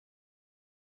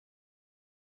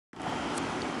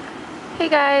Hey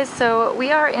guys, so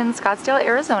we are in Scottsdale,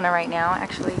 Arizona right now.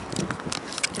 Actually,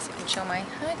 I guess I can show my,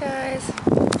 hi guys.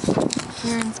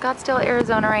 We're in Scottsdale,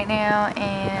 Arizona right now,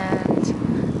 and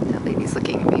that lady's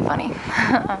looking at me funny.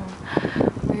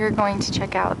 We are going to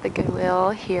check out the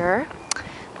Goodwill here.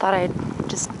 Thought I'd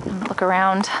just look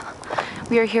around.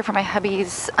 We are here for my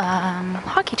hubby's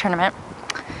hockey tournament.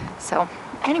 So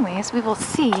anyways, we will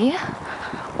see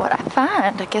what I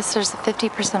find. I guess there's a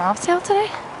 50% off sale today.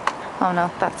 Oh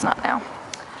no, that's not now.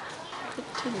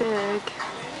 It's too big.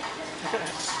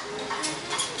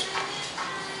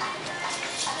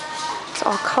 It's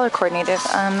all color coordinated.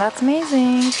 That's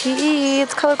amazing. PE,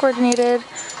 it's color coordinated.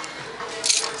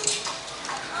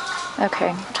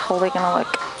 Okay, totally gonna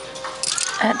look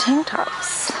at tank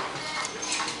tops.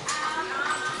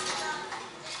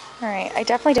 Alright, I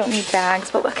definitely don't need bags,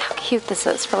 but look how cute this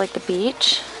is for like the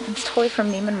beach. It's totally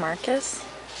from Neiman Marcus.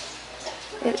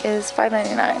 It is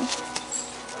 $5.99.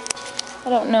 I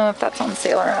don't know if that's on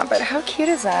sale or not, but how cute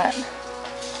is that?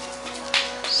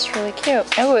 Just really cute.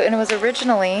 Oh, and it was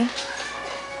originally,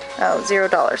 oh,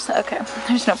 $0. Okay,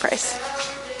 there's no price.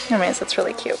 Anyways, that's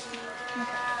really cute.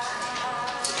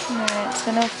 Alright,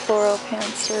 so no floral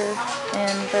pants are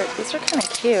in, but these are kind of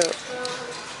cute.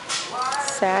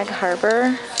 Sag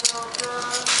Harbor.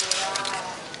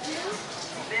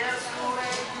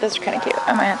 Those are kind of cute.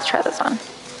 I might have to try this on.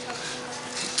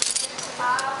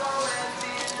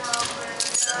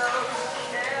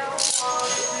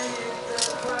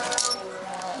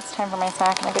 It's time for my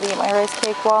snack, and I gotta eat my rice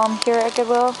cake while I'm here at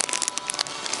Goodwill.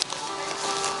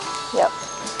 Yep,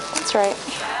 that's right.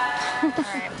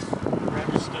 Alright. Grab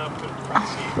your stuff, put it in the front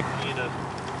seat. You need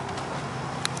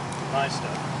my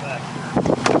stuff back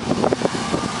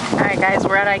here. Alright guys,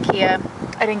 we're at Ikea.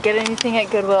 I didn't get anything at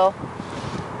Goodwill,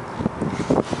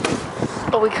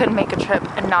 but we couldn't make a trip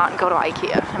and not go to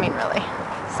Ikea. I mean, really.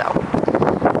 So,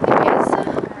 anyways,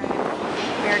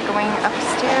 we are going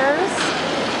upstairs.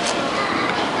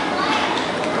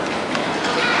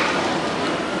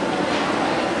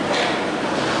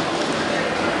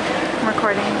 I'm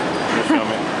recording. You're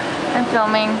filming? I'm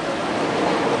filming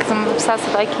because I'm obsessed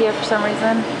with Ikea for some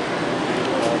reason.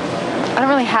 I don't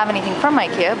really have anything from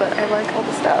Ikea, but I like all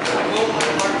the stuff.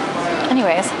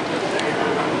 Anyways,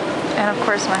 and of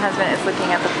course my husband is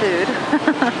looking at the food.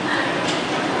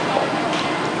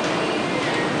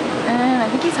 And I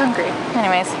think he's hungry.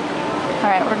 Anyways,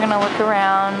 alright, we're gonna look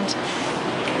around.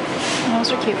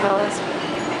 Those are cute fellas.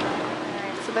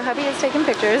 Alright, so the hubby is taking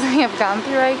pictures. We have gone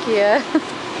through Ikea.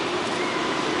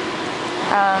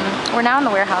 We're now in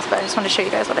the warehouse, but I just want to show you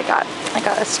guys what I got. I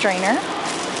got a strainer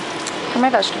for my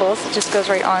vegetables. It just goes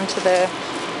right onto the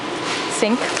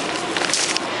sink.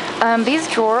 These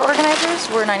drawer organizers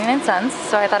were 99 cents,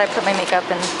 so I thought I'd put my makeup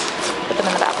and put them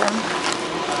in the bathroom.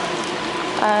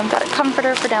 Got a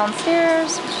comforter for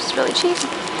downstairs, which is really cheap.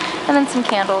 And then some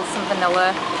candles, some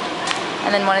vanilla.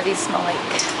 And then one of these smell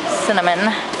like cinnamon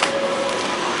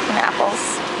and apples.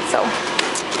 So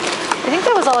I think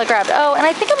that was all I grabbed. Oh, and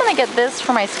I think I'm gonna get this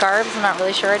for my scarves. I'm not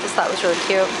really sure. I just thought it was really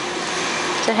cute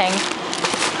to hang.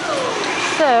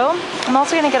 So I'm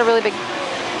also gonna get a really big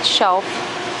shelf,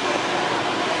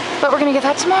 but we're gonna get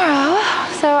that tomorrow.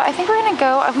 So I think we're gonna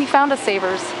go. We found a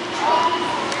Savers,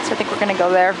 so I think we're gonna go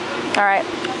there. All right.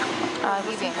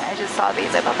 Weaving. I just saw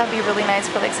these. I thought that'd be really nice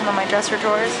for like some of my dresser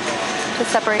drawers to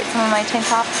separate some of my tank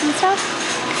tops and stuff.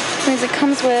 Anyways, it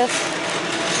comes with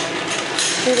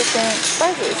 2 different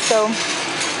sizes, so,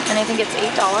 and I think it's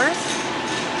 $8.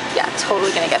 Yeah,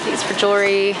 totally gonna get these for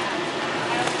jewelry,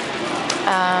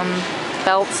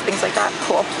 belts, things like that.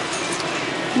 Cool.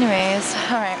 Anyways,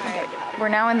 alright, we're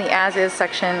now in the as-is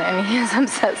section, and he is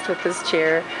obsessed with this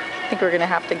chair. I think we're gonna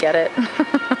have to get it.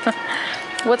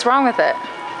 What's wrong with it?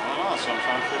 I don't know, so I'm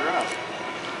trying to figure out.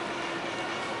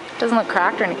 Doesn't look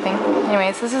cracked or anything.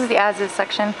 Anyways, this is the as-is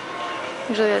section.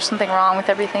 Usually there's something wrong with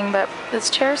everything, but this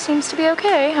chair seems to be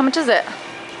okay. How much is it?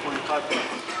 25.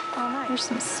 Oh, nice. Here's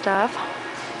some stuff.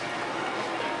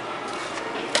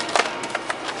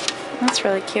 That's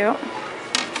really cute.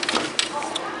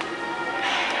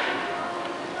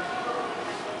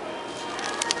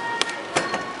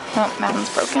 Oh,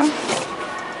 Madden's broken.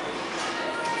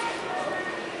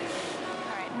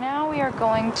 Alright, now we are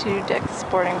going to Dick's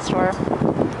Sporting Store.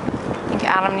 I think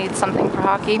Adam needs something for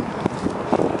hockey.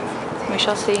 We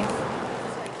shall see.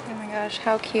 Oh my gosh,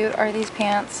 how cute are these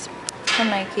pants from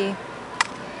Nike?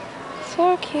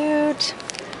 So cute.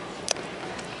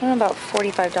 I don't know, about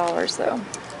 $45 though.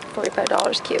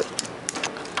 $45 cute.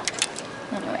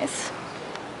 Anyways.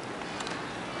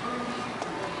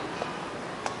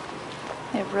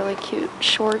 They have really cute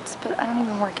shorts, but I don't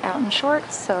even work out in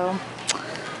shorts, so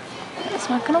that's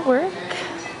not gonna work.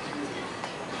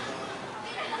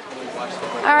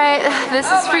 Alright, this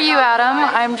is for you, Adam.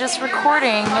 I'm just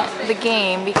recording the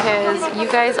game because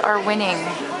you guys are winning.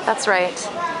 That's right,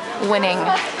 winning.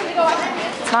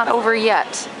 It's not over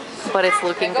yet, but it's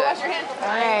looking good.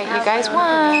 Alright, you guys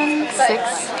won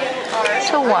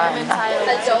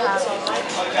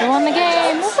 6-1. You won the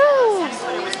game. Woohoo!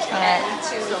 Alright,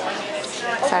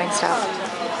 exciting stuff.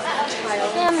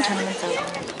 And the tournament's over.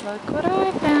 Look what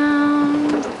I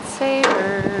found.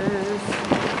 Savers.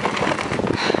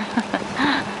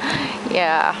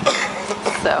 Yeah,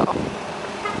 so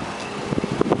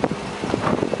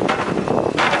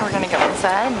we're gonna go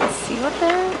inside and see what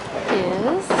there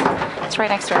is. It's right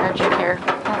next to our urgent care.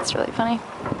 That's really funny.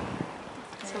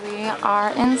 So we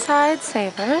are inside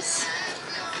Savers.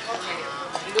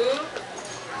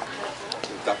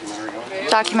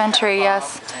 Documentary,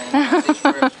 yes.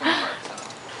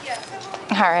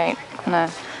 Alright, I'm gonna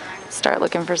start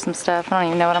looking for some stuff. I don't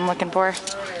even know what I'm looking for.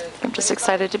 I'm just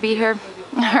excited to be here.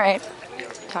 Alright.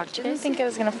 I didn't think I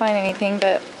was going to find anything,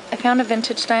 but I found a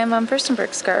vintage Diamond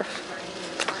Furstenberg scarf.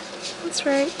 That's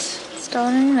right. It's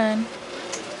 $1.99.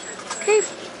 Okay.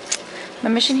 My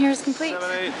mission here is complete. 7,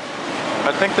 8.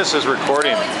 I think this is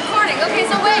recording. Oh, it's recording. Okay,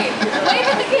 so wave. Wave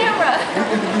at the camera.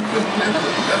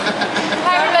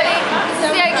 Hi, everybody. This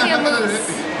is the Ikea Moose.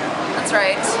 That's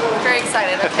right. Very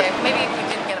excited. Okay, maybe if you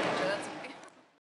can